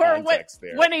is context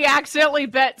there. When he accidentally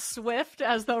bet Swift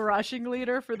as the rushing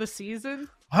leader for the season.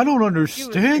 I don't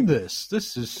understand this.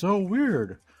 This is so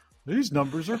weird. These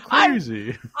numbers are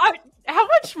crazy. How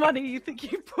much money do you think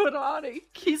he put on it?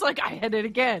 He's like, I hit it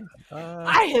again.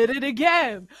 I hit it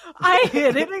again. I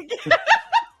hit it again.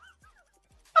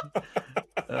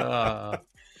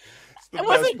 It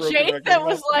wasn't Jake that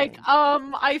was like,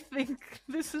 I think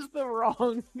this is the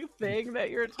wrong thing that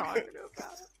you're talking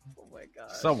about. Oh my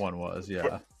God. Someone was,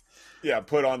 yeah.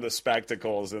 Put on the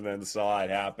spectacles and then saw it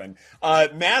happen.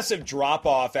 Massive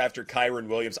drop-off after Kyren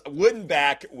Williams. I wouldn't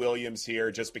back Williams here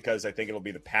just because I think it'll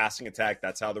be the passing attack.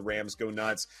 That's how the Rams go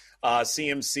nuts.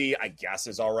 CMC, I guess,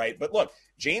 is all right. But look,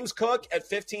 James Cook at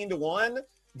 15-1.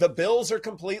 The Bills are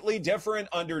completely different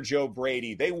under Joe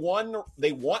Brady. They want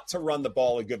to run the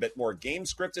ball a good bit more. Game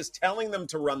script is telling them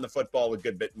to run the football a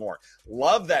good bit more.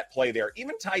 Love that play there.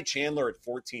 Even Ty Chandler at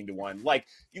 14-1. Like,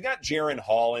 you got Jaron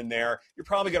Hall in there. You're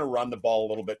probably going to run the ball a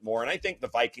little bit more. And I think the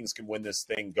Vikings can win this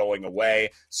thing going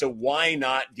away. So why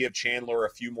not give Chandler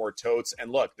a few more totes?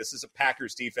 And look, this is a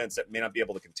Packers defense that may not be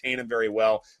able to contain him very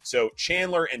well. So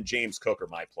Chandler and James Cook are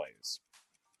my plays.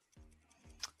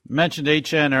 Mentioned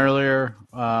HN earlier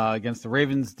against the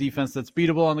Ravens defense that's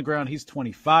beatable on the ground. He's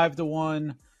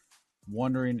 25-1.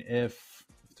 Wondering if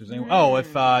there's anyone.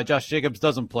 If Josh Jacobs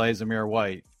doesn't play, Zamir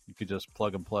White, you could just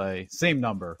plug and play. Same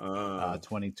number,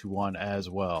 20-1 as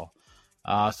well.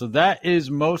 So that is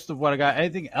most of what I got.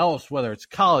 Anything else, whether it's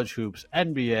college hoops,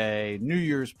 NBA, New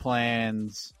Year's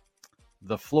plans,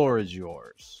 the floor is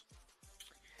yours.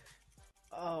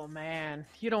 Oh, man.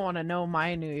 You don't want to know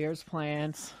my New Year's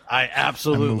plans. I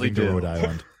absolutely do. To Rhode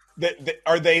Island.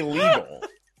 Are they legal?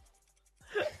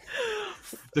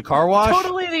 The car wash?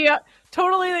 Totally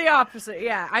the opposite.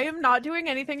 Yeah, I am not doing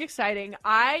anything exciting.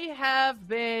 I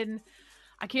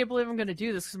can't believe I'm going to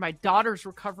do this because my daughter's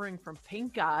recovering from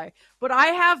pink eye, but I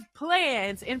have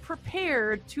plans and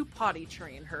prepared to potty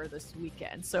train her this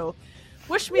weekend. So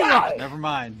wish me luck. Never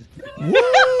mind.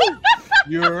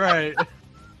 You were right.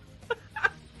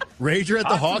 Rager at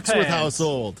the Hawksworth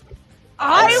household.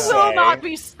 I will not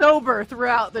be sober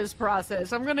throughout this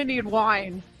process. I'm going to need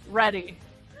wine ready.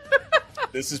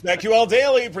 This is BetQL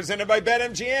Daily, presented by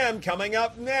BetMGM. Coming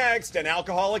up next, an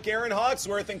alcoholic Aaron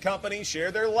Hawksworth and company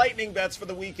share their lightning bets for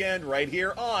the weekend right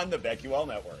here on the BetQL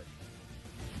Network.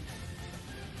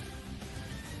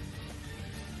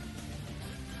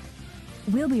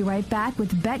 We'll be right back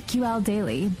with BetQL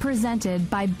Daily, presented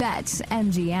by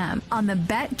BetMGM on the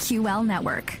BetQL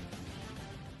Network.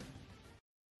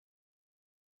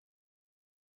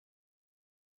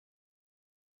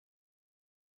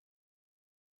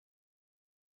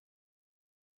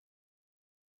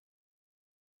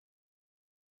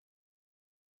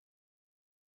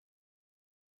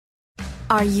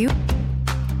 Are you?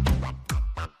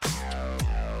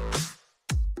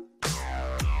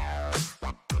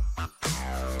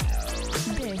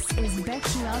 This is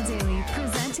BetQL Daily,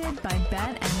 presented by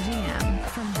BetMGM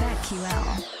from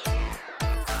BetQL.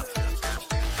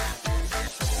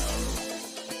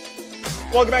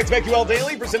 Welcome back to BetQL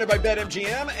Daily, presented by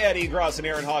BetMGM. Eddie Gross and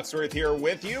Aaron Hawksworth here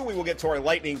with you. We will get to our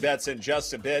lightning bets in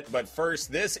just a bit, but first,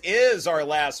 this is our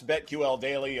last BetQL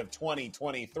Daily of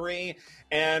 2023.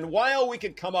 And while we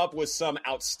could come up with some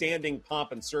outstanding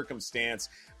pomp and circumstance,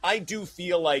 I do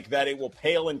feel like that it will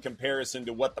pale in comparison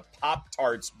to what the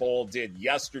Pop-Tarts Bowl did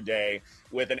yesterday,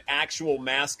 with an actual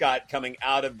mascot coming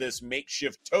out of this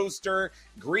makeshift toaster,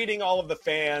 greeting all of the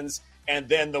fans, and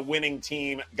then the winning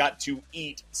team got to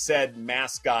eat said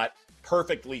mascot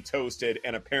perfectly toasted,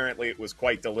 and apparently it was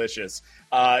quite delicious.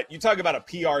 You talk about a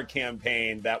PR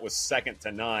campaign that was second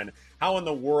to none. How in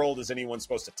the world is anyone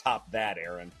supposed to top that,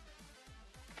 Aaron?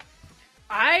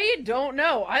 I don't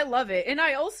know. I love it. And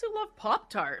I also love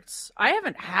Pop-Tarts. I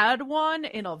haven't had one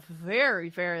in a very,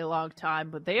 very long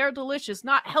time, but they are delicious.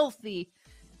 Not healthy,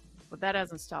 but that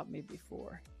hasn't stopped me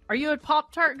before. Are you a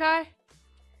Pop-Tart guy?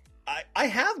 I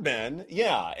have been,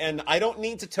 yeah, and I don't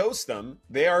need to toast them.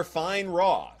 They are fine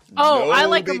raw. Oh, no I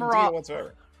like big them raw. deal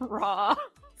whatsoever. Raw.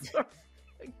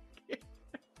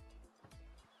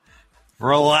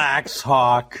 Relax,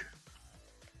 Hawk.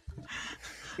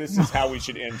 This is how we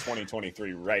should end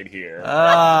 2023 right here.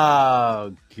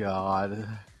 Oh, God.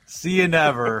 See you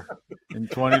never in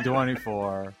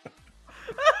 2024.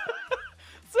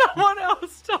 Someone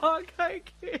else talk. I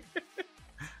can't.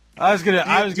 I was gonna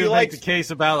make like the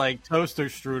case about like toaster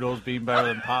strudels being better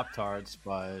than Pop-Tarts,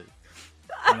 but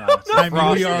you know, I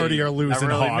mean, we already are losing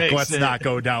really Hawk. Let's not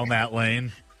go down that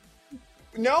lane.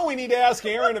 No, we need to ask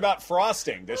Erin about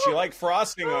frosting. Does she like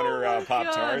frosting on her my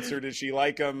Pop-Tarts, God. or does she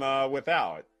like them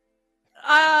without?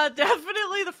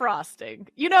 Definitely the frosting.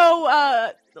 You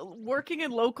know, working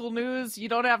in local news, you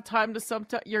don't have time to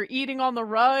sometimes. You're eating on the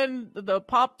run, the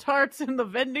Pop-Tarts in the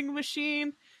vending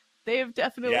machine. They've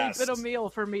definitely been a meal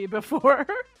for me before.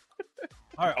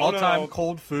 All right, all-time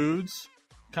cold foods.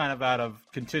 Kind of out of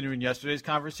continuing yesterday's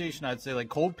conversation, I'd say like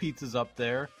cold pizza's up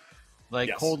there, like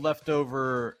cold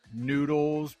leftover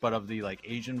noodles, but of the like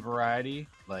Asian variety,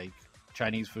 like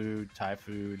Chinese food, Thai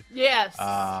food. Yes.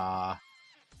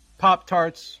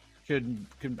 Pop-Tarts could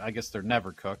I guess they're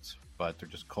never cooked, but they're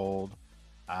just cold.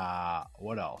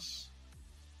 What else?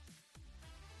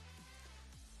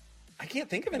 I can't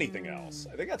think of anything else.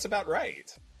 I think that's about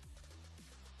right.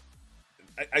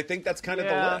 I think that's kind of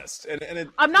the list.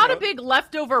 And I'm not a big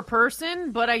leftover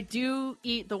person, but I do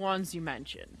eat the ones you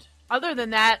mentioned. Other than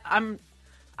that,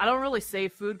 I don't really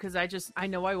save food because I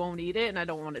know I won't eat it, and I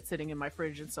don't want it sitting in my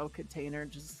fridge in some container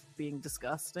just being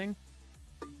disgusting.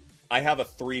 I have a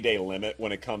 3-day limit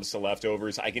when it comes to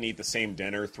leftovers. I can eat the same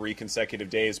dinner 3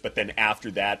 consecutive days, but then after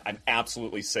that, I'm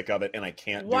absolutely sick of it, and I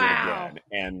can't do it again.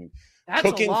 And that's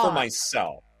cooking for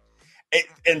myself.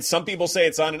 And some people say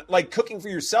it's like cooking for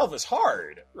yourself is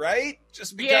hard, right?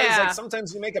 Just because like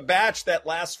sometimes you make a batch that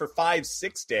lasts for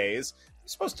 5-6 days. You're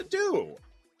supposed to do.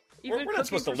 Even we're not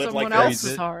supposed to for live like someone else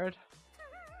this. is hard.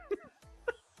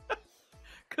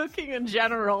 Cooking in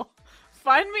general.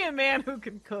 Find me a man who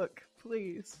can cook,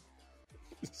 please.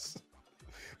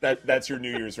 That's your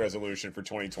New Year's resolution for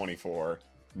 2024.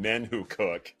 Men who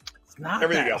cook. It's not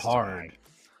Everything that else hard. Is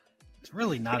it's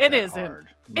really not. It that isn't. hard.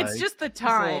 It's just the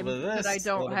time that I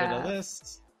don't have.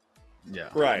 Yeah.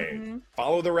 Right. Mm-hmm.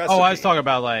 Follow the recipe. Oh, I was talking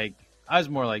about like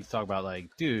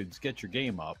dudes, get your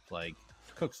game up, like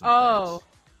cook some things.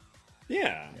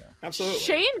 Yeah, absolutely.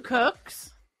 Shane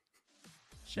cooks.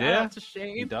 Shout out to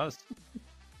Shane. He does.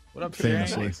 What up,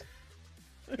 Famously. Shane?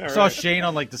 I saw Shane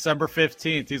on like December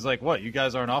 15th. He's like, "What? You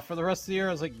guys aren't off for the rest of the year?"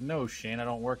 I was like, "No, Shane, I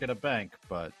don't work at a bank,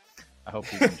 but I hope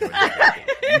he's enjoying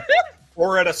it."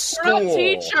 Or at a school. We're not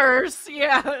teachers,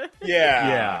 yeah.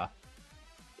 Yeah.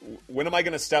 when am I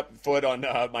going to step foot on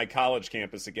my college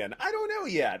campus again? I don't know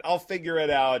yet. I'll figure it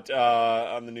out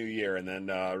on the new year and then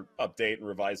update and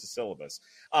revise the syllabus.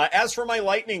 As for my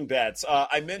lightning bets,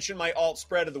 I mentioned my alt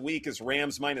spread of the week is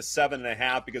Rams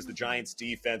 -7.5 because the Giants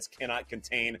defense cannot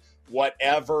contain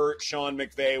whatever Sean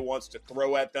McVay wants to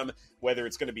throw at them, whether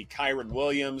it's going to be Kyron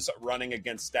Williams running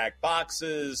against stacked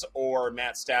boxes or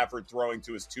Matt Stafford throwing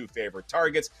to his two favorite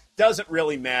targets. Doesn't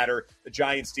really matter. The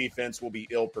Giants defense will be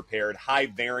ill-prepared. High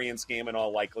variance game in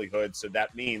all likelihood, so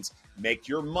that means make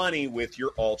your money with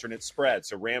your alternate spread.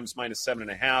 So Rams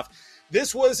 -7.5.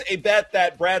 This was a bet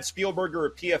that Brad Spielberger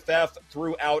of PFF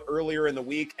threw out earlier in the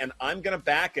week, and I'm going to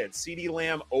back it. CeeDee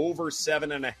Lamb over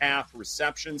 7.5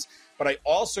 receptions, but I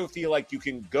also feel like you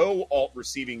can go alt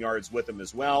receiving yards with him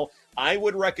as well. I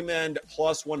would recommend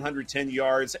plus 110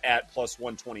 yards at plus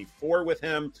 124 with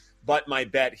him, but my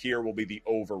bet here will be the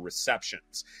over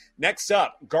receptions. Next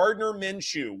up, Gardner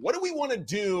Minshew. What do we want to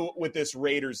do with this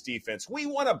Raiders defense? We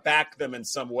want to back them in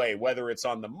some way, whether it's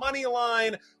on the money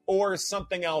line or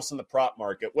something else in the prop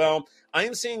market. Well, I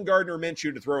am seeing Gardner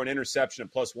Minshew to throw an interception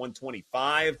at plus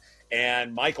 125,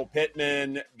 and Michael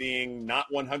Pittman being not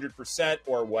 100%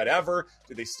 or whatever.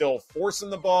 Do they still force him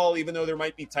the ball even though there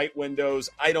might be tight windows?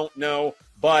 I don't know.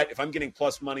 But if I'm getting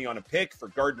plus money on a pick for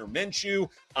Gardner Minshew,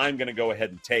 I'm going to go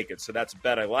ahead and take it. So that's a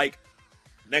bet I like.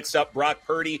 Next up, Brock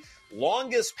Purdy.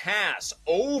 Longest pass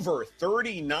over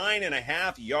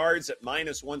 39.5 yards at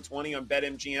minus 120 on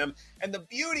BetMGM. And the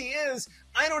beauty is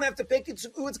I don't have to pick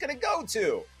who it's going to go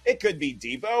to. It could be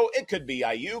Debo. It could be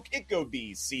Ayuk. It could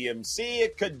be CMC.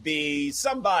 It could be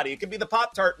somebody. It could be the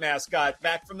Pop-Tart mascot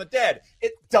back from the dead.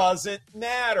 It doesn't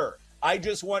matter. I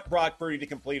just want Brock Purdy to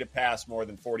complete a pass more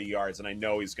than 40 yards, and I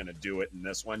know he's going to do it in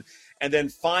this one. And then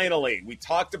finally, we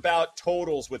talked about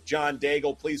totals with John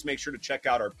Daigle. Please make sure to check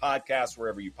out our podcast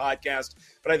wherever you podcast.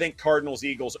 But I think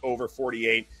Cardinals-Eagles over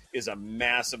 48 is a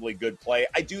massively good play.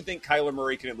 I do think Kyler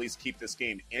Murray can at least keep this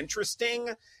game interesting,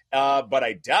 but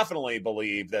I definitely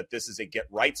believe that this is a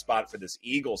get-right spot for this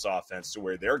Eagles offense to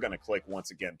where they're going to click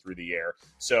once again through the air.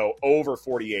 So over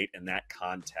 48 in that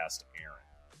contest, Aaron.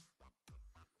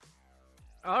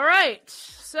 All right,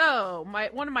 so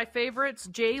one of my favorites,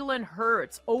 Jalen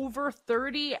Hurts, over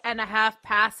 30.5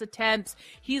 pass attempts.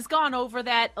 He's gone over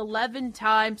that 11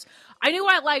 times. I knew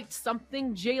I liked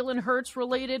something Jalen Hurts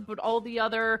related, but all the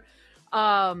other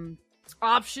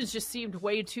options just seemed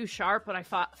way too sharp, and I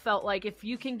felt like if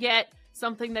you can get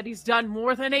something that he's done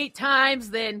more than 8 times,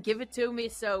 then give it to me.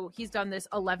 So he's done this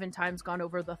 11 times, gone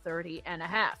over the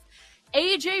 30.5.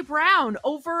 A.J. Brown,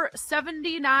 over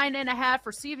 79.5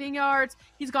 receiving yards.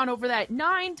 He's gone over that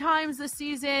 9 times this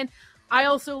season. I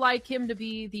also like him to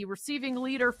be the receiving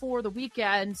leader for the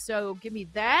weekend, so give me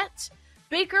that.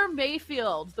 Baker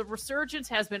Mayfield, the resurgence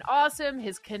has been awesome.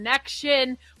 His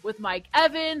connection with Mike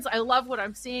Evans, I love what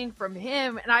I'm seeing from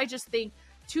him, and I just think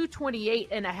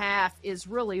 228.5 is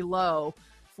really low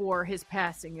for his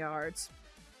passing yards.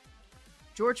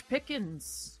 George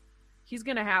Pickens, he's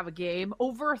going to have a game.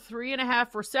 Over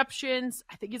 3.5 receptions.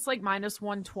 I think it's like minus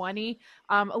 120.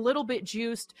 A little bit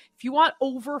juiced. If you want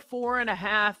over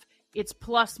 4.5, it's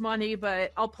plus money,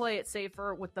 but I'll play it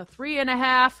safer with the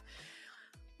 3.5.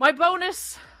 My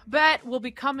bonus bet will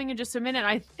be coming in just a minute.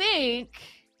 I think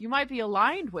you might be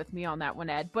aligned with me on that one,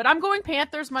 Ed. But I'm going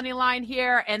Panthers money line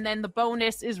here, and then the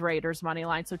bonus is Raiders money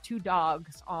line. So 2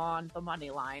 dogs on the money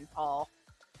line, Paul.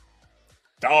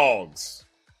 Dogs.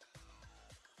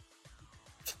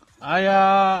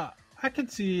 I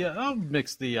could see I'll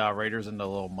mix the Raiders into a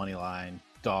little money line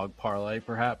dog parlay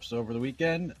perhaps over the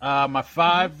weekend. My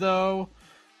 5 though,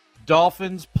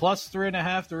 Dolphins plus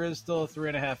 3.5. There is still a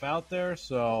 3.5 out there,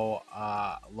 so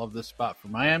love this spot for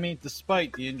Miami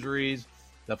despite the injuries.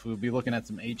 Definitely will be looking at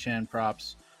some Achane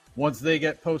props once they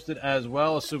get posted as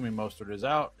well, assuming Mostert is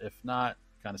out. If not,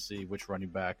 kind of see which running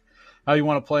back how you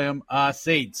want to play them.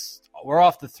 Saints, we're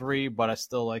off the 3, but I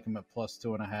still like them at plus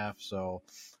 2.5. So.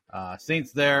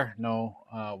 Saints there. No,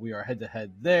 we are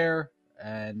head-to-head there,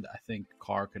 and I think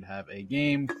Carr could have a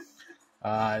game.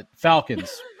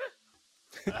 Falcons.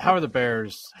 How are the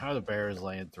Bears? How are the Bears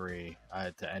laying 3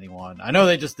 to anyone? I know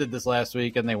they just did this last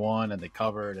week, and they won, and they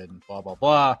covered, and blah, blah,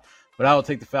 blah. But I will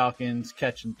take the Falcons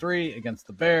catching 3 against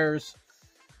the Bears.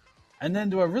 And then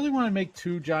do I really want to make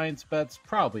 2 Giants bets?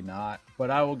 Probably not.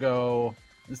 But I will go,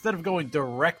 instead of going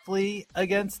directly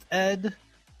against Ed,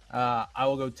 I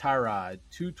will go Tyrod,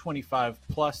 225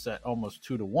 plus at almost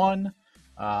 2-1.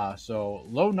 So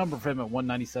low number for him at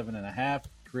 197.5.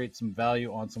 Create some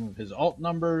value on some of his alt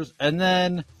numbers. And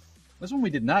then this one we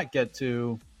did not get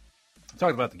to. I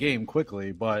talked about the game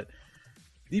quickly, but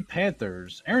The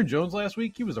Panthers. Aaron Jones last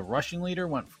week, he was a rushing leader,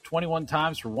 went 21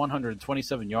 times for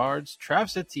 127 yards.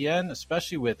 Travis Etienne,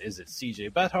 especially with, is it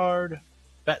CJ Beathard,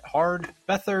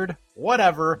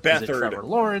 whatever. Is it Trevor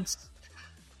Lawrence?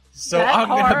 So I'm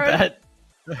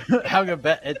gonna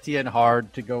bet Etienne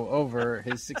hard to go over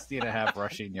his 60.5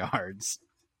 rushing yards.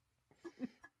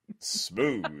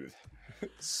 Smooth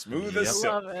as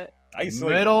silk. Love it.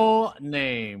 Middle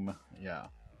name. Yeah.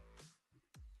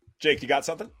 Jake, you got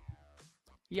something?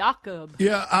 Jakob.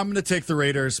 Yeah, I'm going to take the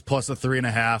Raiders plus a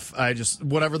 3.5. I just,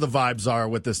 whatever the vibes are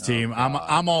with this team,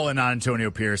 I'm all in on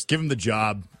Antonio Pierce. Give him the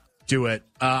job. Do it.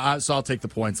 So I'll take the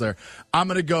points there. I'm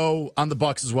going to go on the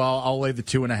Bucs as well. I'll lay the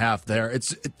 2.5 there.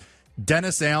 It's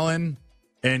Dennis Allen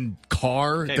and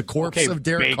Carr, the corpse of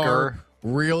Derek Baker. Carr.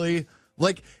 Really?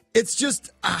 Like, it's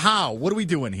just, how? What are we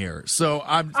doing here? So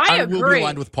I will be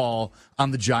aligned with Paul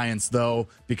on the Giants, though,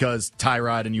 because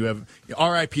Tyrod, and you have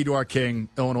RIP to our king,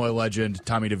 Illinois legend,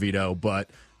 Tommy DeVito, but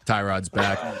Tyrod's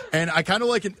back. And I kind of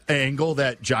like an angle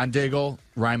that John Daigle,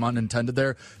 rhyme unintended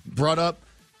there, brought up.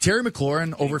 Terry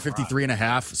McLaurin over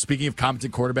 53.5. Speaking of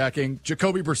competent quarterbacking,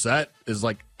 Jacoby Brissett is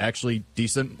like actually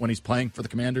decent when he's playing for the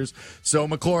Commanders. So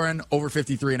McLaurin over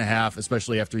 53.5,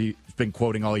 especially after he's been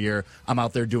quoting all year. I'm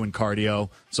out there doing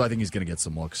cardio, so I think he's going to get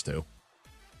some looks too.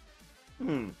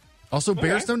 Also,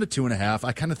 Bears down to 2.5.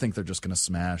 I kind of think they're just going to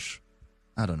smash.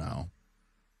 I don't know.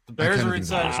 The Bears are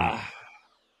inside.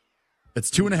 It's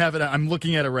 2.5. I'm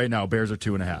looking at it right now. Bears are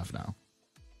 2.5 now.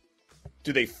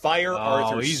 Do they fire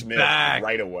Arthur Smith back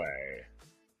right away?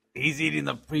 He's eating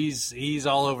he's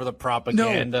all over the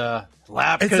propaganda.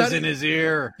 Lapka's in his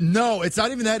ear. No, it's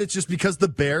not even that. It's just because the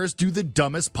Bears do the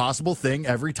dumbest possible thing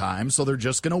every time. So they're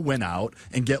just going to win out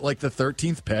and get like the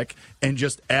 13th pick and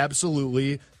just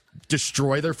absolutely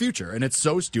destroy their future. And it's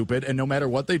so stupid. And no matter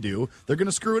what they do, they're going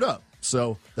to screw it up.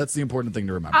 So that's the important thing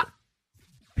to remember.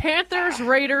 Panthers,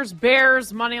 Raiders,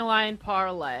 Bears, moneyline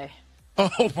parlay.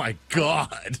 Oh my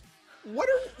God. What?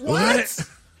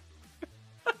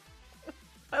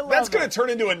 That's going to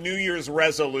turn into a New Year's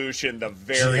resolution the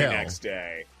very next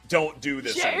day. Don't do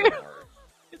this anymore.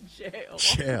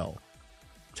 Jail.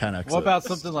 10x. What about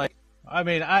something like, I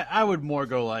mean, I would more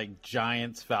go like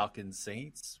Giants, Falcons,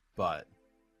 Saints, but,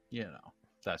 you know,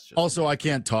 that's just. Also, I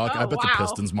can't talk. I bet the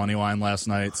Pistons money line last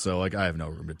night, so like I have no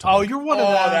room to talk. Oh, you're one of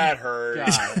them. Oh, that hurt.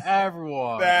 God,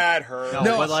 everyone. That hurt.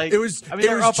 No, but like, it was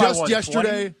just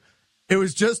yesterday. It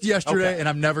was just yesterday, and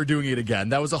I'm never doing it again.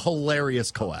 That was a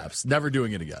hilarious collapse. Never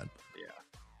doing it again. Yeah.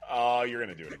 Oh, you're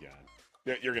going to do it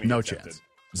again. You're going to no get chance.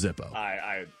 Zippo.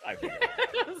 I feel good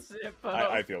about it. Zippo.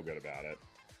 I feel good about it.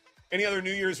 Any other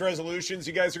New Year's resolutions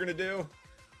you guys are going to do?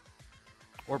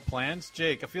 Or plans?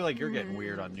 Jake, I feel like you're getting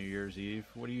weird on New Year's Eve.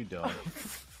 What are you doing?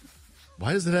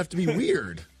 Why does it have to be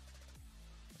weird?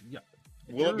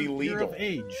 Will it be legal? You're of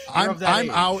age. I'm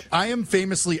out. I am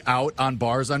famously out on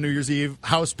bars on New Year's Eve.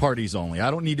 House parties only.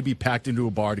 I don't need to be packed into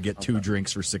a bar to get 2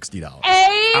 drinks for $60.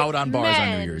 Out on bars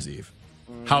on New Year's Eve.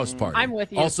 House party. I'm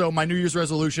with you. Also, my New Year's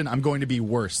resolution, I'm going to be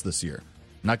worse this year.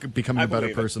 I'm not becoming a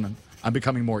better person. I'm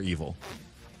becoming more evil.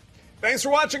 Thanks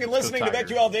for watching and listening to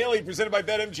BetQL Daily, presented by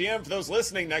BetMGM. For those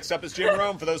listening, next up is Jim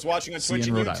Rome. For those watching on Twitch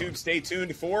and YouTube, stay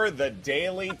tuned for the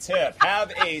Daily Tip.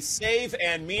 Have a safe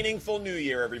and meaningful New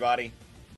Year, everybody.